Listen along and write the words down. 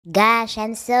Gosh,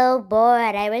 I'm so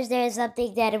bored. I wish there was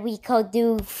something that we could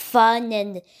do fun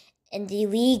and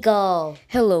illegal.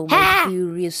 Hello, my Ha!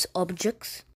 curious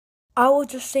objects. I was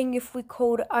just saying if we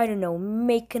could, I don't know,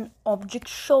 make an object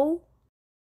show.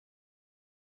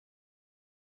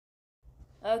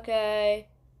 Okay.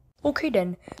 Okay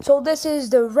then, so this is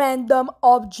the random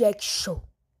object show.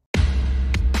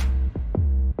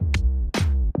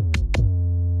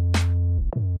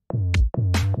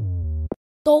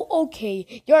 So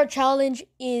okay, your challenge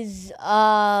is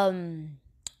I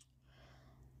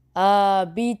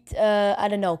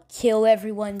don't know, kill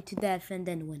everyone to death and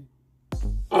then win.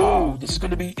 Oh, this is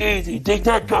gonna be easy. Take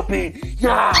that, copy.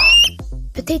 Yeah.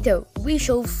 Potato, we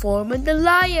shall form an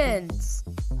alliance.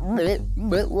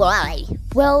 Why?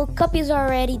 Well, Cuppy's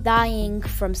already dying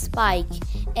from Spike,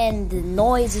 and the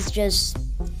noise is just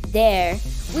there.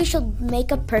 We should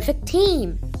make a perfect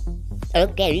team.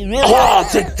 Okay. Oh,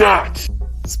 take that.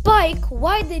 Spike,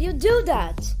 why did you do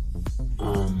that?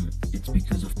 It's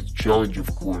because of the challenge,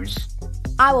 of course.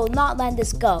 I will not let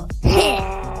this go.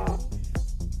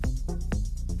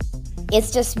 It's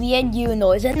just me and you,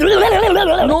 Noise.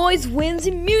 Noise wins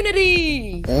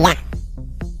immunity!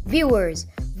 Viewers,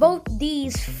 vote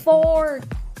these 4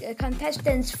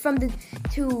 contestants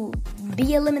to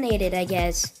be eliminated, I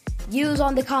guess. Use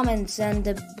on the comments and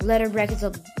the letter brackets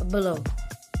below.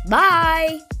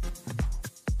 Bye!